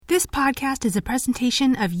This podcast is a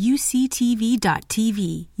presentation of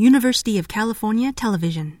UCTV.tv, University of California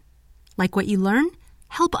Television. Like what you learn?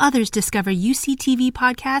 Help others discover UCTV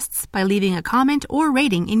podcasts by leaving a comment or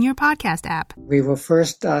rating in your podcast app. We will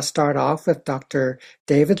first start off with Dr.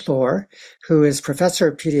 David Lohr, who is Professor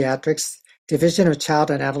of Pediatrics, Division of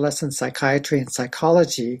Child and Adolescent Psychiatry and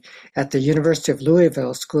Psychology at the University of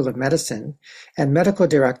Louisville School of Medicine, and Medical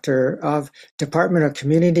Director of Department of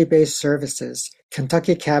Community-Based Services,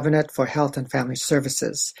 Kentucky Cabinet for Health and Family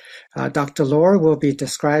Services. Dr. Lohr will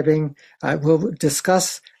discuss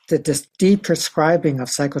the deprescribing of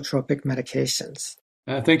psychotropic medications.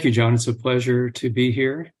 Thank you, John. It's a pleasure to be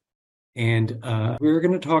here. And we're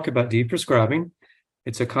going to talk about deprescribing.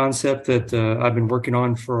 It's a concept that I've been working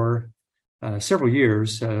on for several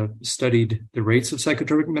years, studied the rates of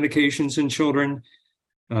psychotropic medications in children.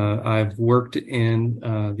 I've worked in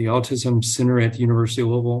the Autism Center at the University of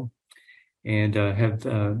Louisville and have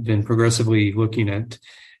been progressively looking at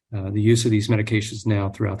the use of these medications now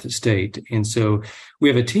throughout the state. And so we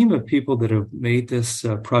have a team of people that have made this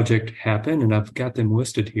project happen, and I've got them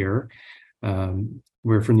listed here.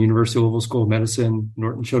 We're from the University of Louisville School of Medicine,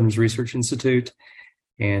 Norton Children's Research Institute,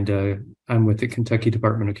 and I'm with the Kentucky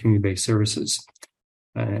Department of Community-Based Services.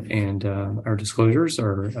 And our disclosures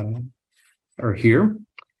are here.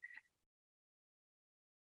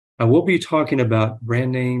 I will be talking about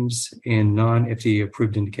brand names and non-FDA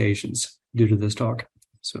approved indications due to this talk.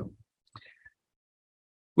 So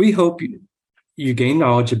we hope you gain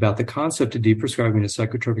knowledge about the concept of deprescribing of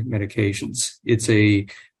psychotropic medications. It's a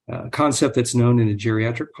concept that's known in the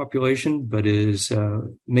geriatric population, but is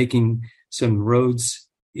making some roads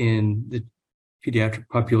in the pediatric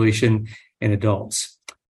population and adults.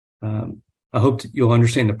 I hope that you'll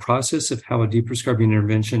understand the process of how a deprescribing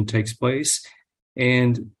intervention takes place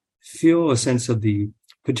and feel a sense of the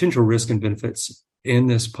potential risk and benefits in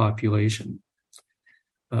this population.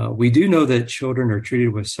 We do know that children are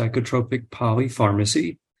treated with psychotropic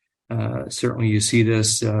polypharmacy. Certainly you see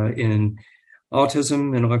this in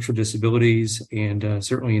autism, intellectual disabilities, and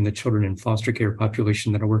certainly in the children in foster care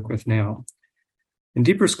population that I work with now. And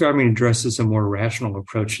deprescribing addresses a more rational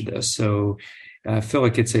approach to this. So I feel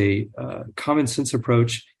like it's a common sense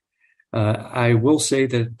approach. I will say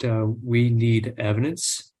that we need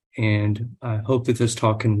evidence, and I hope that this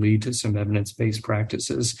talk can lead to some evidence-based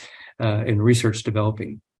practices in research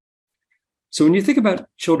developing. So when you think about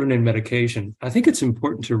children and medication, I think it's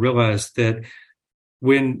important to realize that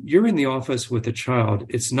when you're in the office with a child,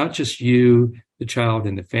 it's not just you, the child,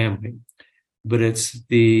 and the family, but it's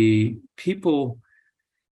the people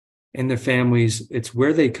and their families. It's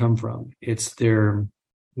where they come from.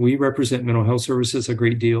 We represent mental health services a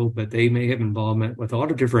great deal, but they may have involvement with a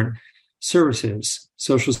lot of different services,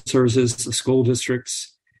 social services, the school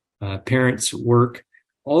districts, parents, work.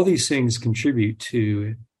 All these things contribute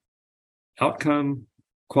to outcome,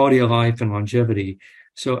 quality of life, and longevity.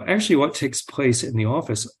 So actually what takes place in the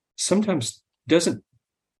office sometimes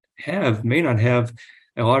may not have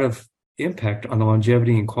a lot of impact on the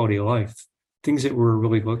longevity and quality of life, things that we're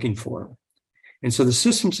really looking for. And so the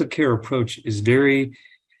systems of care approach is very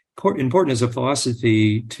important as a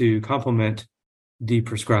philosophy to complement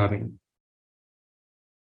deprescribing.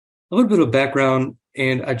 A little bit of background,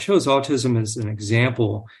 and I chose autism as an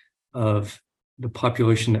example of the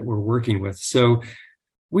population that we're working with. So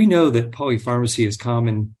we know that polypharmacy is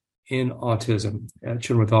common in autism,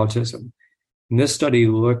 children with autism. And this study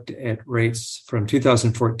looked at rates from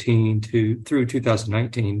 2014 through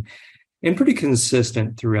 2019, and pretty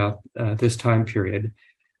consistent throughout this time period.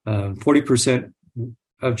 40%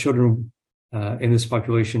 of children in this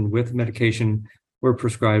population with medication were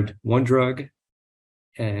prescribed one drug,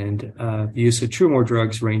 and the use of two or more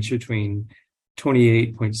drugs ranged between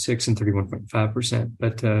 28.6 and 31.5%.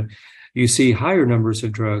 But you see higher numbers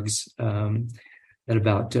of drugs at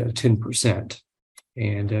about 10%.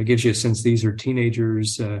 And gives you a sense these are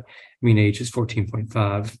teenagers, mean age is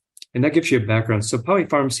 14.5. And that gives you a background. So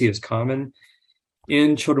polypharmacy is common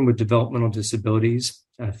in children with developmental disabilities.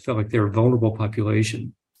 I feel like they're a vulnerable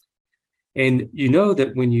population. And you know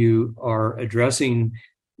that when you are addressing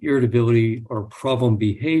irritability or problem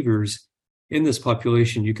behaviors in this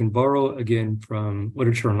population, you can borrow again from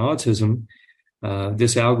literature on autism,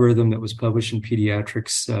 this algorithm that was published in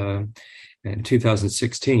Pediatrics in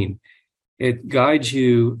 2016. It guides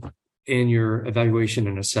you in your evaluation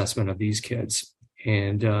and assessment of these kids.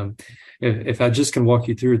 And if I just can walk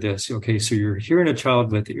you through this, okay, so you're hearing a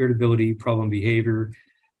child with irritability, problem behavior.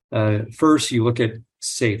 First, you look at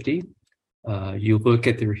safety. You look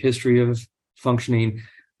at their history of functioning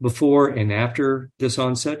before and after this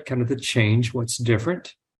onset, kind of the change, what's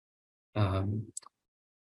different.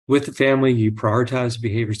 With the family, you prioritize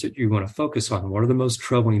behaviors that you want to focus on. What are the most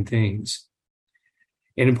troubling things?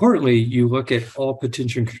 And importantly, you look at all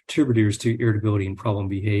potential contributors to irritability and problem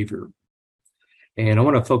behavior. And I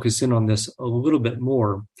want to focus in on this a little bit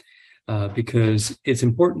more because it's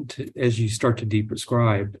important as you start to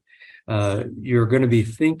deprescribe, you're going to be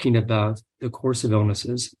thinking about the course of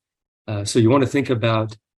illnesses. So you want to think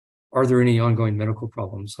about, are there any ongoing medical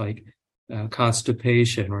problems like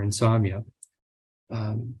constipation or insomnia?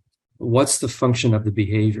 What's the function of the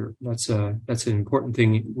behavior? That's an important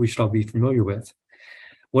thing we should all be familiar with.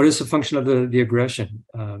 What is the function of the aggression?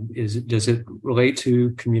 Does it relate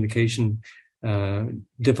to communication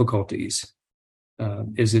difficulties?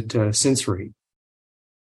 Is it sensory?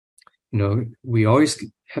 We always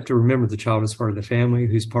have to remember the child is part of the family,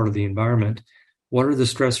 who's part of the environment. What are the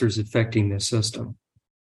stressors affecting this system?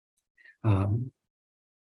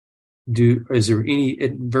 Is there any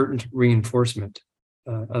inadvertent reinforcement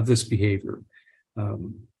of this behavior?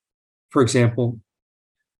 For example,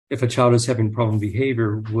 if a child is having problem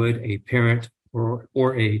behavior, would a parent or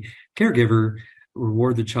a caregiver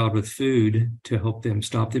reward the child with food to help them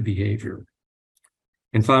stop the behavior?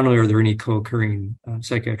 And finally, are there any co-occurring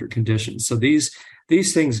psychiatric conditions? So these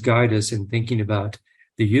things guide us in thinking about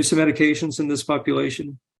the use of medications in this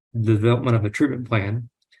population, the development of a treatment plan,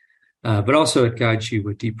 but also it guides you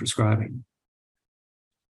with deprescribing.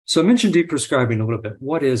 So I mentioned deprescribing a little bit.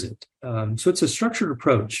 What is it? So it's a structured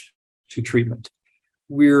approach to treatment.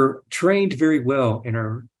 We're trained very well in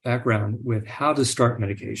our background with how to start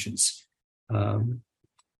medications,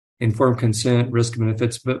 informed consent, risk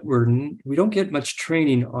benefits, but we don't get much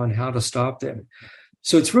training on how to stop them.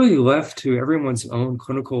 So it's really left to everyone's own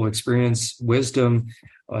clinical experience, wisdom,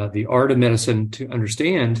 the art of medicine to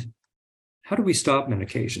understand, how do we stop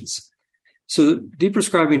medications? So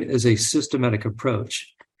deprescribing is a systematic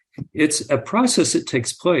approach. It's a process that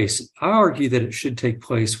takes place. I argue that it should take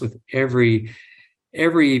place with every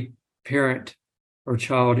parent or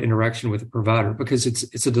child interaction with a provider, because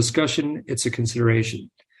it's a discussion, it's a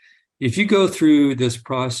consideration. If you go through this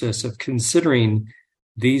process of considering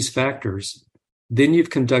these factors, then you've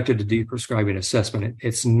conducted a deprescribing assessment.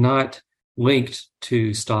 It's not linked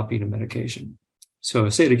to stopping a medication. So I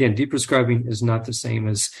say it again, deprescribing is not the same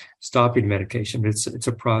as stopping medication. It's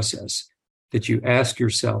a process that you ask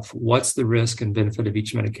yourself, what's the risk and benefit of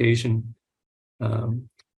each medication?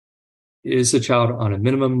 Is the child on a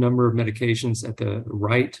minimum number of medications at the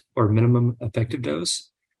right or minimum effective dose?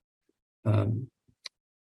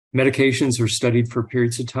 Medications are studied for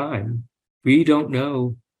periods of time. We don't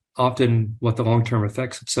know often what the long-term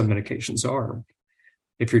effects of some medications are.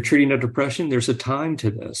 If you're treating a depression, there's a time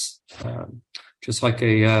to this. Just like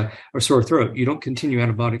a sore throat, you don't continue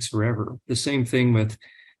antibiotics forever. The same thing with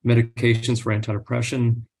medications for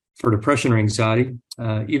antidepressant, for depression or anxiety,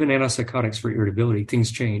 even antipsychotics for irritability.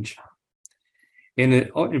 Things change. And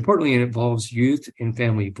importantly, it involves youth and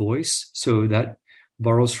family voice. So that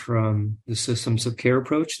borrows from the systems of care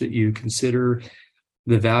approach, that you consider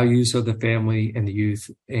the values of the family and the youth,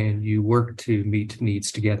 and you work to meet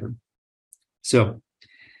needs together. So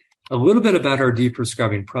a little bit about our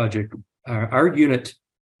deprescribing project. Our unit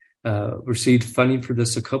received funding for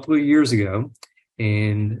this a couple of years ago.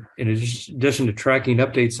 And in addition to tracking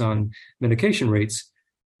updates on medication rates,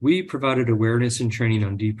 we provided awareness and training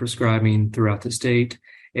on deprescribing throughout the state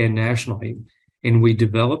and nationally. And we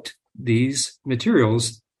developed these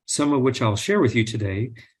materials, some of which I'll share with you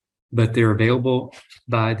today, but they're available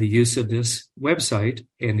by the use of this website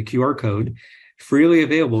and the QR code, freely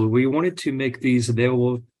available. We wanted to make these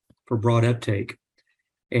available for broad uptake,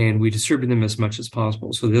 and we distribute them as much as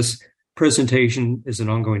possible. So this presentation is an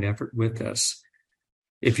ongoing effort with this.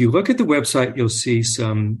 If you look at the website, you'll see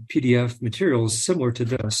some PDF materials similar to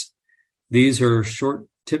this. These are short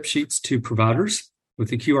tip sheets to providers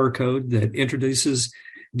with a QR code that introduces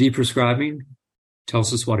deprescribing,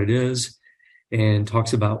 tells us what it is, and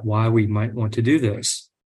talks about why we might want to do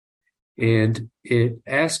this. And it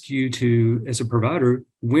asks you to, as a provider,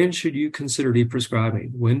 when should you consider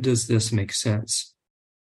deprescribing? When does this make sense?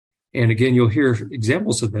 And again, you'll hear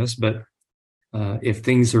examples of this, but if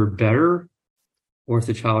things are better, or if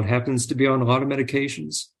the child happens to be on a lot of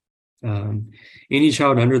medications, any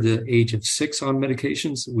child under the age of 6 on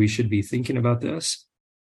medications, we should be thinking about this.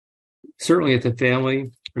 Certainly if the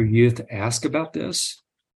family or youth ask about this,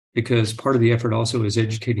 because part of the effort also is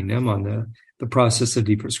educating them on the process of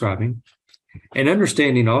deprescribing, and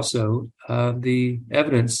understanding also the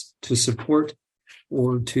evidence to support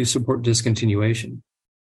discontinuation.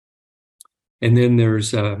 And then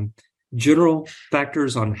there's general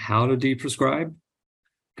factors on how to deprescribe,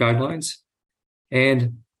 guidelines,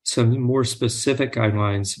 and some more specific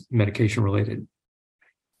guidelines, medication related.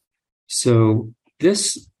 So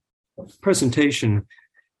this presentation,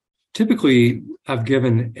 typically I've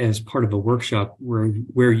given as part of a workshop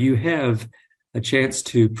where you have a chance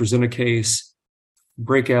to present a case,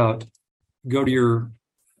 break out, go to your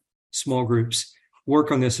small groups,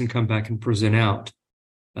 work on this and come back and present out.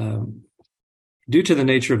 Due to the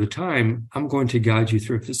nature of the time, I'm going to guide you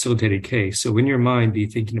through a facilitated case. So in your mind, be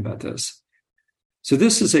thinking about this. So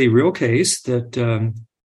this is a real case that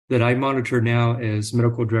I monitor now as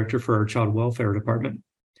medical director for our child welfare department.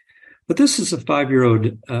 But this is a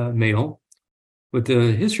 5-year-old male with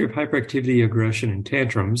a history of hyperactivity, aggression, and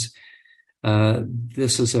tantrums.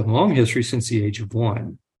 This is a long history since the age of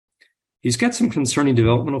 1. He's got some concerning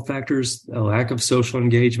developmental factors, a lack of social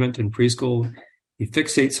engagement in preschool. He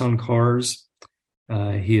fixates on cars.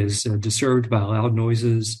 He is disturbed by loud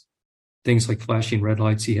noises, things like flashing red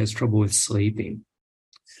lights. He has trouble with sleeping.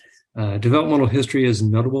 Developmental history is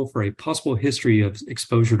notable for a possible history of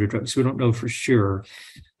exposure to drugs. We don't know for sure.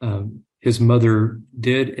 His mother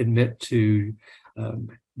did admit to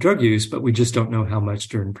drug use, but we just don't know how much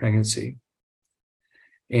during pregnancy.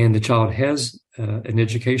 And the child has an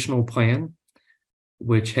educational plan,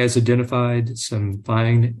 which has identified some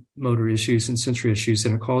fine motor issues and sensory issues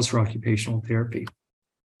and a cause for occupational therapy.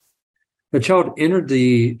 The child entered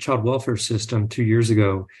the child welfare system 2 years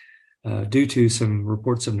ago due to some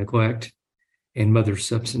reports of neglect and mother's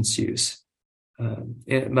substance use.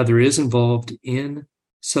 Mother is involved in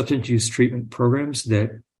substance use treatment programs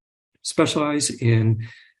that specialize in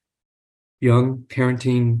young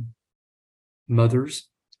parenting mothers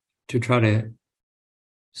to try to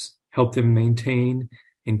help them maintain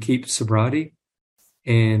and keep sobriety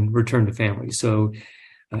and return to family. So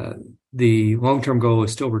the long-term goal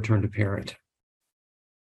is still return to parent.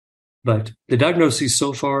 But the diagnoses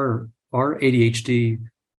so far are ADHD,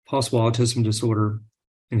 possible autism disorder,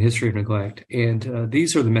 and history of neglect. And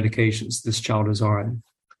these are the medications this child is on.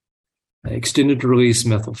 Extended release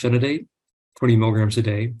methylphenidate, 20 milligrams a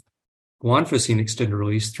day. Guanfacine extended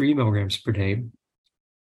release, 3 milligrams per day.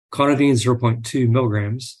 Clonidine, 0.2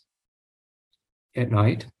 milligrams at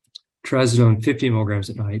night. Trazodone, 50 milligrams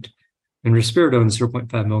at night. And risperidone,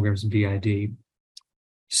 0.5 milligrams BID.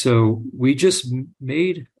 So we just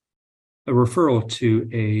made a referral to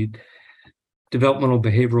a developmental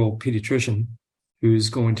behavioral pediatrician who's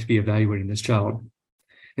going to be evaluating this child.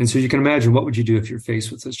 And so you can imagine, what would you do if you're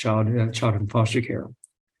faced with this child in foster care?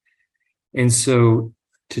 And so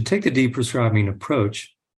to take the deprescribing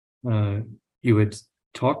approach, you would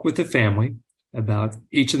talk with the family about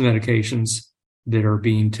each of the medications that are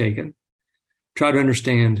being taken, try to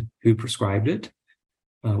understand who prescribed it,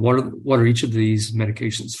 what are each of these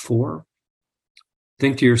medications for.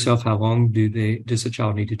 Think to yourself, how long does the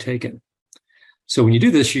child need to take it? So when you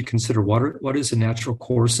do this, you consider what is the natural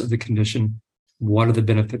course of the condition, what are the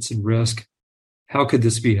benefits and risk, how could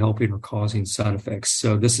this be helping or causing side effects?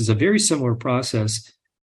 So this is a very similar process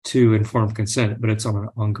to informed consent, but it's on an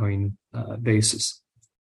ongoing basis.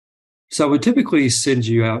 So I would typically send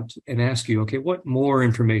you out and ask you, okay, what more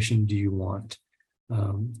information do you want?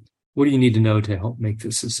 What do you need to know to help make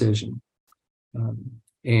this decision?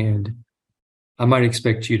 And I might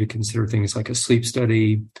expect you to consider things like a sleep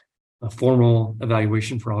study, a formal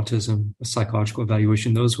evaluation for autism, a psychological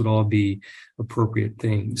evaluation. Those would all be appropriate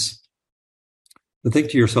things. But think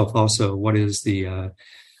to yourself also, what is the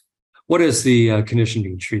condition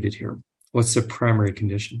being treated here? What's the primary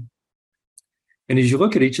condition? And as you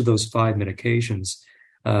look at each of those 5 medications,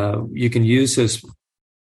 you can use this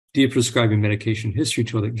deprescribing medication history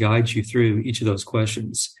tool that guides you through each of those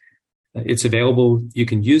questions. It's available. You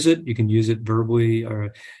can use it. You can use it verbally,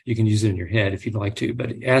 or you can use it in your head if you'd like to.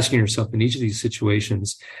 But asking yourself in each of these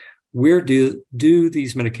situations, where do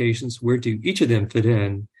these medications, where do each of them fit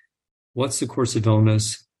in? What's the course of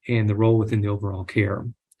illness and the role within the overall care?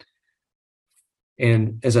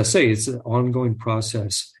 And as I say, it's an ongoing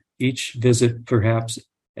process. Each visit, perhaps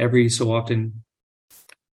every so often,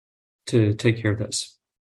 to take care of this.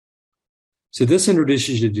 So this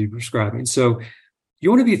introduces you to deprescribing. So you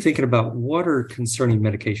want to be thinking about what are concerning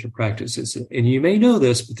medication practices. And you may know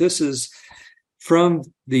this, but this is from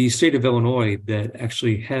the state of Illinois that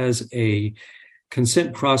actually has a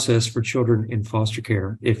consent process for children in foster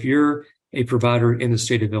care. If you're a provider in the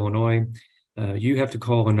state of Illinois, you have to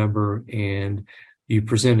call a number and you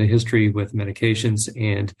present a history with medications,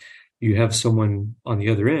 and you have someone on the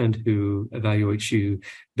other end who evaluates you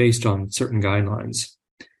based on certain guidelines.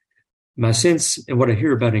 My sense, and what I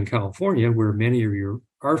hear about in California, where many of you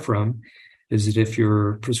are from, is that if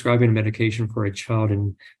you're prescribing a medication for a child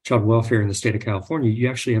in child welfare in the state of California, you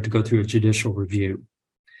actually have to go through a judicial review.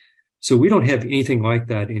 So we don't have anything like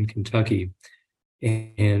that in Kentucky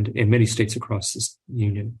and in many states across this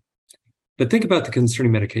union. But think about the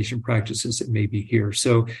concerning medication practices that may be here.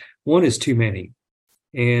 So one is too many.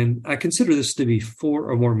 And I consider this to be 4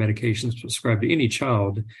 or more medications prescribed to any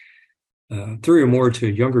child, 3 or more to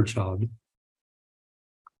a younger child.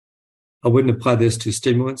 I wouldn't apply this to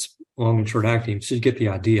stimulants, long and short acting, so you get the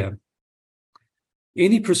idea.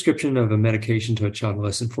 Any prescription of a medication to a child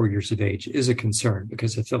less than 4 years of age is a concern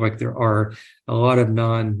because I feel like there are a lot of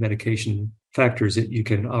non-medication factors that you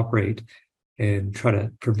can operate and try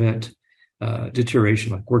to prevent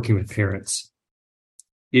deterioration, like working with parents.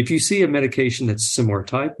 If you see a medication that's similar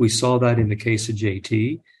type, we saw that in the case of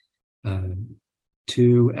JT,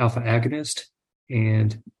 2 alpha agonist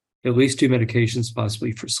and at least 2 medications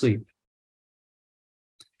possibly for sleep.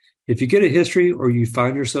 If you get a history or you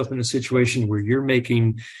find yourself in a situation where you're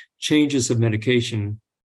making changes of medication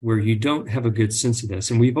where you don't have a good sense of this,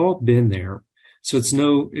 and we've all been there, so it's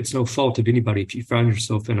no fault of anybody if you find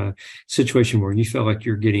yourself in a situation where you feel like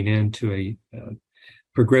you're getting into a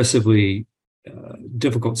progressively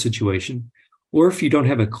difficult situation, or if you don't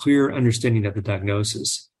have a clear understanding of the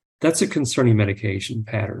diagnosis, that's a concerning medication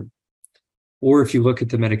pattern. Or if you look at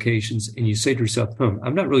the medications and you say to yourself,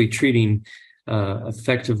 I'm not really treating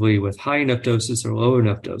effectively with high enough doses or low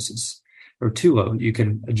enough doses, or too low, you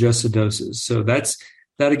can adjust the doses. So that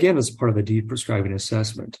again is part of the deprescribing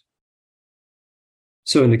assessment.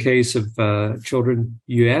 So in the case of children,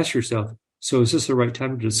 you ask yourself, so is this the right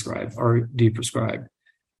time to describe or deprescribe?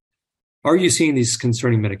 Are you seeing these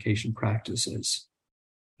concerning medication practices?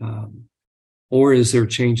 Or is there a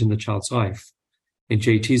change in the child's life? In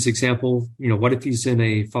JT's example, what if he's in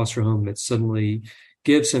a foster home that suddenly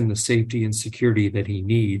gives him the safety and security that he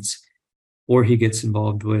needs, or he gets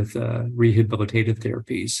involved with rehabilitative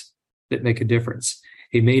therapies that make a difference?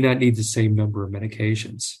 He may not need the same number of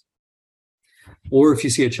medications. Or if you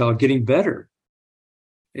see a child getting better,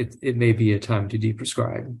 it may be a time to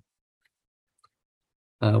deprescribe.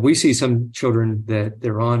 We see some children that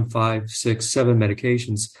they're on 5, 6, 7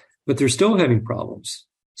 medications, but they're still having problems.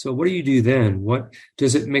 So what do you do then? What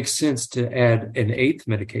does it make sense to add an 8th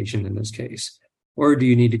medication in this case? Or do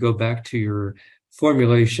you need to go back to your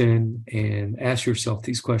formulation and ask yourself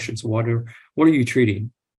these questions? What are you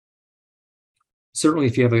treating? Certainly,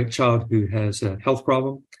 if you have a child who has a health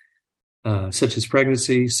problem, such as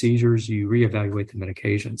pregnancy, seizures, you reevaluate the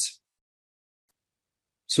medications.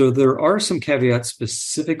 So there are some caveats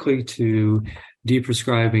specifically to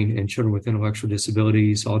deprescribing in children with intellectual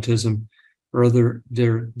disabilities, autism, or other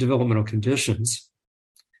their developmental conditions.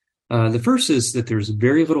 The first is that there's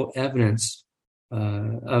very little evidence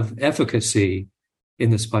of efficacy in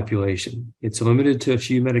this population. It's limited to a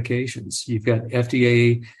few medications. You've got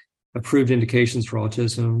FDA-approved indications for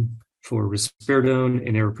autism, for risperidone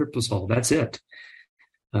and aripiprazole. That's it.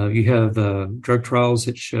 You have drug trials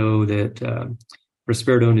that show that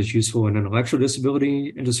risperidone is useful in intellectual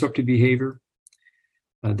disability and disruptive behavior.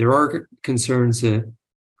 There are concerns that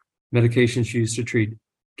medications used to treat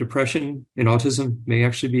depression and autism may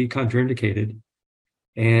actually be contraindicated.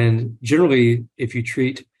 And generally, if you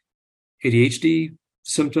treat ADHD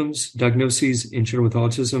symptoms, diagnoses in children with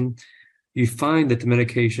autism, you find that the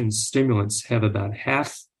medication stimulants have about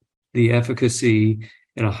half the efficacy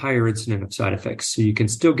and a higher incidence of side effects. So you can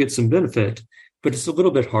still get some benefit, but it's a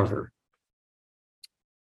little bit harder.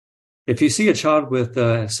 If you see a child with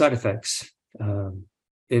side effects,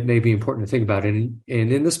 it may be important to think about it. And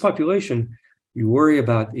in this population, you worry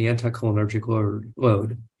about the anticholinergic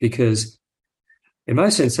load because, in my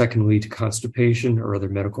sense, that can lead to constipation or other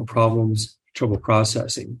medical problems, trouble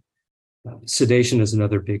processing. Sedation is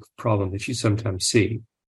another big problem that you sometimes see.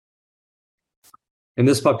 In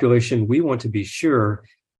this population, we want to be sure,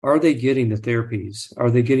 are they getting the therapies? Are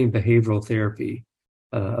they getting behavioral therapy,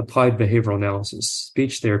 applied behavioral analysis,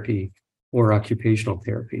 speech therapy, or occupational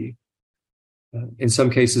therapy? In some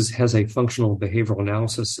cases, has a functional behavioral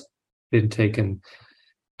analysis been taken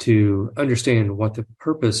to understand what the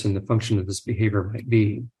purpose and the function of this behavior might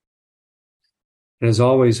be? And as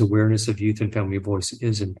always, awareness of youth and family voice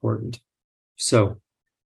is important. So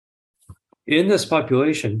in this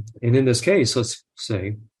population, and in this case, let's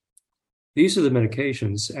say, these are the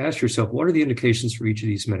medications. Ask yourself, what are the indications for each of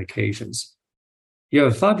these medications? You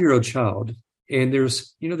have a 5-year-old child, and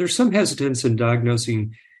there's some hesitance in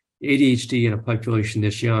diagnosing ADHD in a population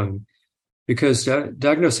this young, because to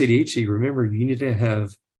diagnose ADHD, remember, you need to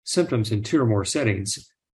have symptoms in 2 or more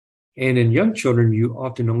settings. And in young children, you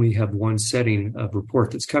often only have one setting of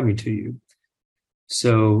report that's coming to you.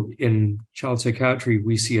 So in child psychiatry,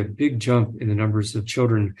 we see a big jump in the numbers of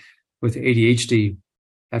children with ADHD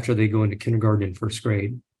after they go into kindergarten and 1st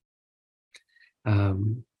grade.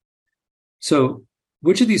 So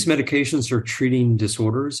which of these medications are treating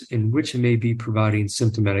disorders and which may be providing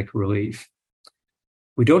symptomatic relief?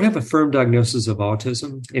 We don't have a firm diagnosis of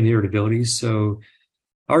autism and irritability, so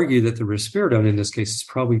argue that the risperidone in this case is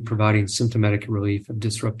probably providing symptomatic relief of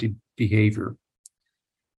disruptive behavior.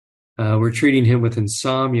 We're treating him with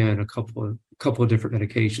insomnia and a couple of different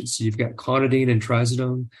medications. So you've got clonidine and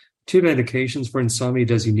trazodone, 2 medications for insomnia.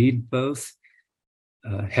 Does he need both?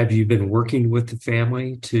 Have you been working with the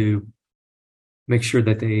family to make sure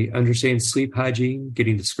that they understand sleep hygiene,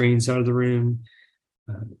 getting the screens out of the room,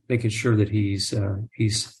 making sure that is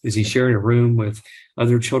he sharing a room with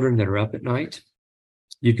other children that are up at night?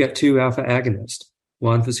 You've got 2 alpha agonists,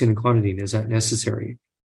 guanfacine and clonidine. Is that necessary?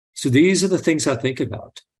 So these are the things I think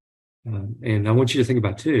about. And I want you to think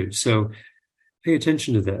about too. So pay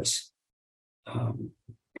attention to this.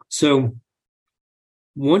 So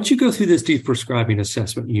once you go through this deprescribing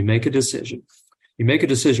assessment, you make a decision. You make a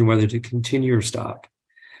decision whether to continue or stop,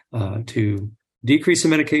 to decrease the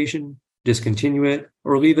medication, discontinue it,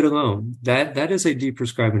 or leave it alone. That is a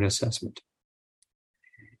deprescribing assessment.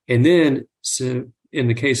 And then, so in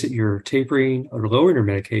the case that you're tapering or lowering your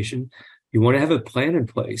medication, you want to have a plan in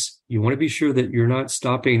place. You want to be sure that you're not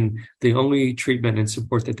stopping the only treatment and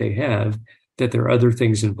support that they have, that there are other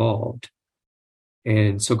things involved.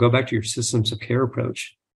 And so go back to your systems of care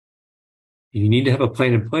approach. You need to have a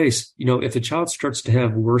plan in place. If the child starts to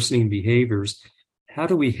have worsening behaviors, how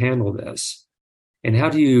do we handle this? And how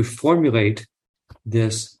do you formulate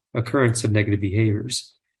this occurrence of negative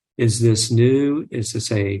behaviors? Is this new? Is this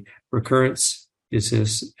a recurrence? Is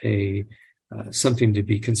this something to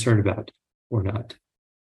be concerned about or not?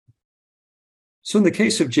 So in the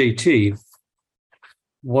case of JT,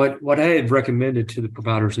 what I have recommended to the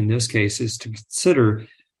providers in this case is to consider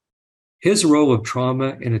his role of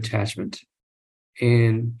trauma and attachment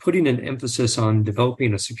and putting an emphasis on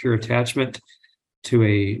developing a secure attachment to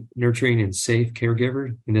a nurturing and safe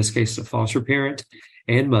caregiver, in this case, a foster parent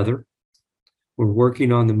and mother. We're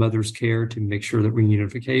working on the mother's care to make sure that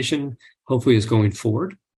reunification hopefully is going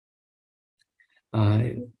forward.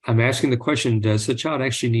 I'm asking the question, does the child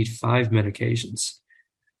actually need 5 medications?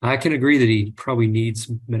 I can agree that he probably needs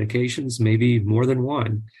medications, maybe more than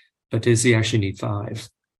 1, but does he actually need 5?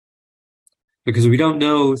 Because we don't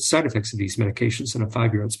know side effects of these medications in a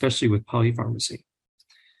 5-year-old, especially with polypharmacy.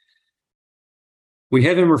 We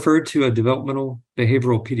have him referred to a developmental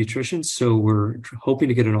behavioral pediatrician, so we're hoping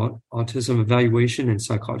to get an autism evaluation and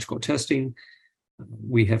psychological testing.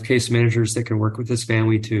 We have case managers that can work with this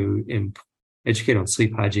family to educate on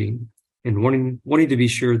sleep hygiene, and wanting to be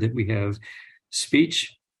sure that we have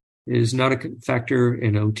speech is not a factor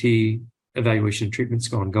in OT evaluation and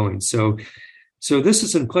treatments ongoing. So this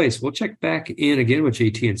is in place. We'll check back in again with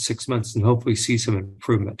JT in 6 months and hopefully see some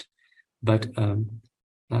improvement. But I'm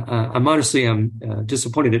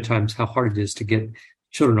disappointed at times how hard it is to get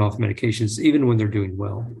children off medications, even when they're doing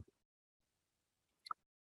well.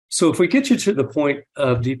 So if we get you to the point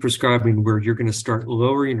of deprescribing where you're going to start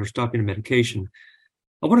lowering or stopping a medication,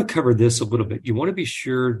 I want to cover this a little bit. You want to be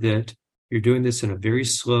sure that you're doing this in a very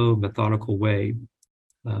slow, methodical way.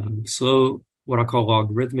 Slow, what I call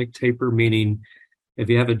logarithmic taper, meaning if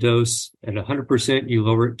you have a dose at 100%, you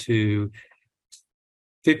lower it to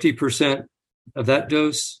 50% of that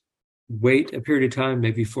dose, wait a period of time,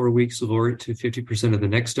 maybe 4 weeks, lower it to 50% of the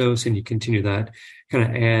next dose, and you continue that, kind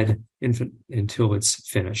of add until it's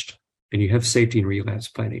finished, and you have safety and relapse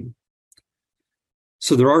planning.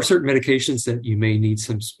 So there are certain medications that you may need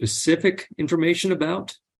some specific information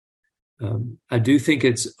about. I do think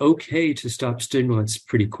it's okay to stop stimulants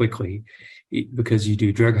pretty quickly because you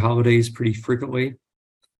do drug holidays pretty frequently.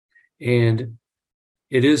 And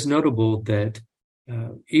it is notable that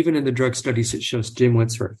even in the drug studies that show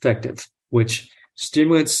stimulants are effective, which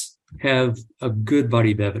stimulants have a good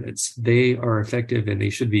body of evidence. They are effective and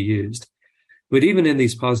they should be used. But even in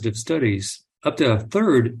these positive studies, up to a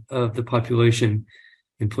third of the population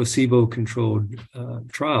in placebo-controlled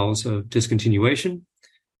trials of discontinuation,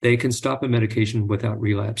 they can stop a medication without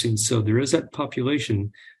relapsing. So there is that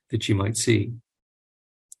population that you might see.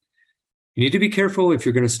 You need to be careful if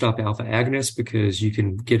you're going to stop alpha agonists because you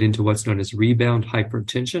can get into what's known as rebound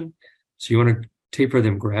hypertension. So you want to taper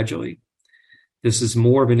them gradually. This is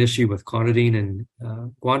more of an issue with clonidine and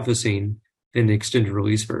guanfacine than the extended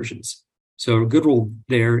release versions. So a good rule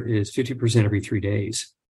there is 50% every 3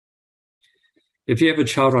 days. If you have a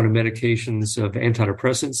child on medications of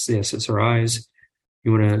antidepressants, the SSRIs,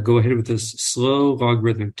 you want to go ahead with this slow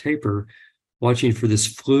logarithmic taper, watching for this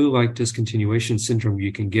flu-like discontinuation syndrome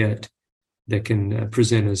you can get that can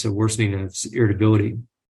present as a worsening of irritability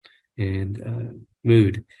and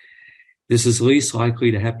mood. This is least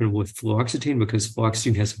likely to happen with fluoxetine because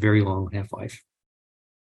fluoxetine has a very long half-life.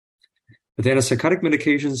 With antipsychotic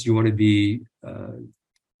medications, you want to be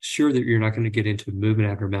sure that you're not going to get into movement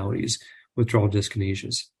abnormalities, withdrawal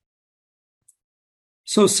dyskinesias.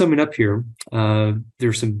 So summing up here,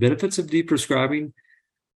 there's some benefits of deprescribing.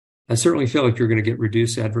 I certainly feel like you're going to get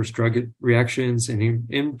reduced adverse drug reactions and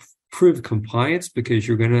improve compliance because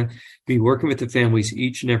you're going to be working with the families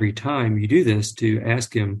each and every time you do this to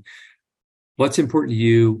ask them what's important to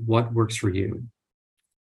you, what works for you.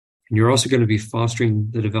 And you're also going to be fostering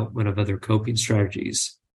the development of other coping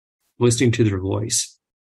strategies, listening to their voice.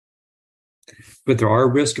 But there are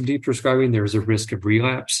risks of deprescribing. There's a risk of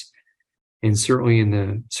relapse. And certainly in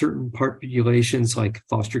the certain populations like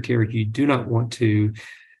foster care, you want to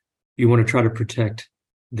try to protect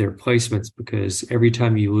their placements because every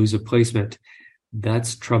time you lose a placement,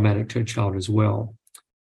 that's traumatic to a child as well.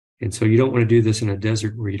 And so you don't want to do this in a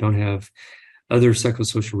desert where you don't have other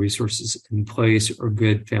psychosocial resources in place or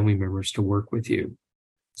good family members to work with you.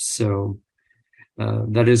 So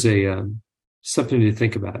that is something to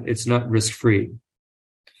think about. It's not risk-free.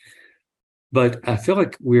 But I feel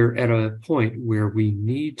like we're at a point where we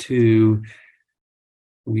need to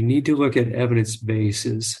look at evidence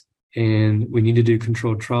bases, and we need to do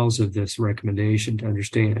controlled trials of this recommendation to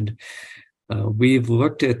understand. We've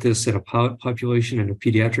looked at this at a pilot population in a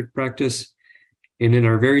pediatric practice, and in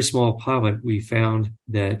our very small pilot, we found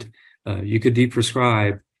that you could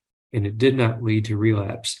deprescribe, and it did not lead to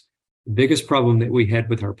relapse. The biggest problem that we had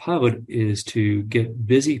with our pilot is to get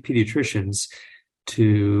busy pediatricians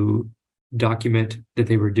to document that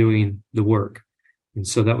they were doing the work. And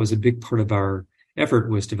so that was a big part of our effort,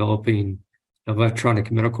 was developing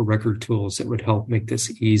electronic medical record tools that would help make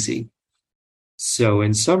this easy. So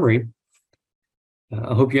in summary,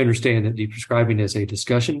 I hope you understand that deprescribing is a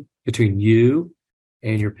discussion between you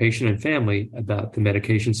and your patient and family about the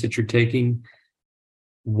medications that you're taking,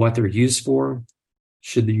 what they're used for,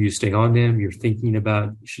 should you stay on them, you're thinking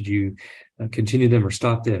about should you continue them or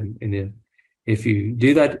stop them. And if you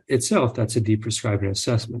do that itself, that's a deprescribing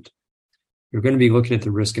assessment. You're going to be looking at the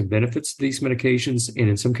risk and benefits of these medications, and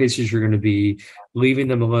in some cases, you're going to be leaving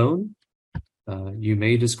them alone. You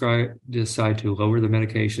may decide to lower the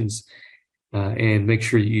medications and make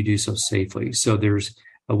sure that you do so safely. So there's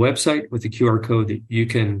a website with a QR code that you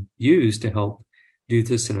can use to help do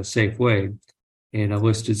this in a safe way. And I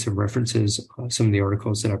listed some references, some of the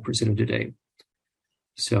articles that I presented today.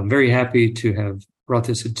 So I'm very happy to have brought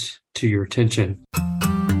this to your attention.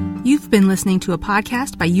 You've been listening to a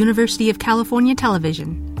podcast by University of California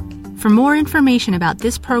Television. For more information about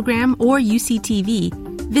this program or UCTV,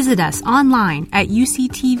 visit us online at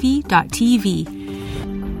uctv.tv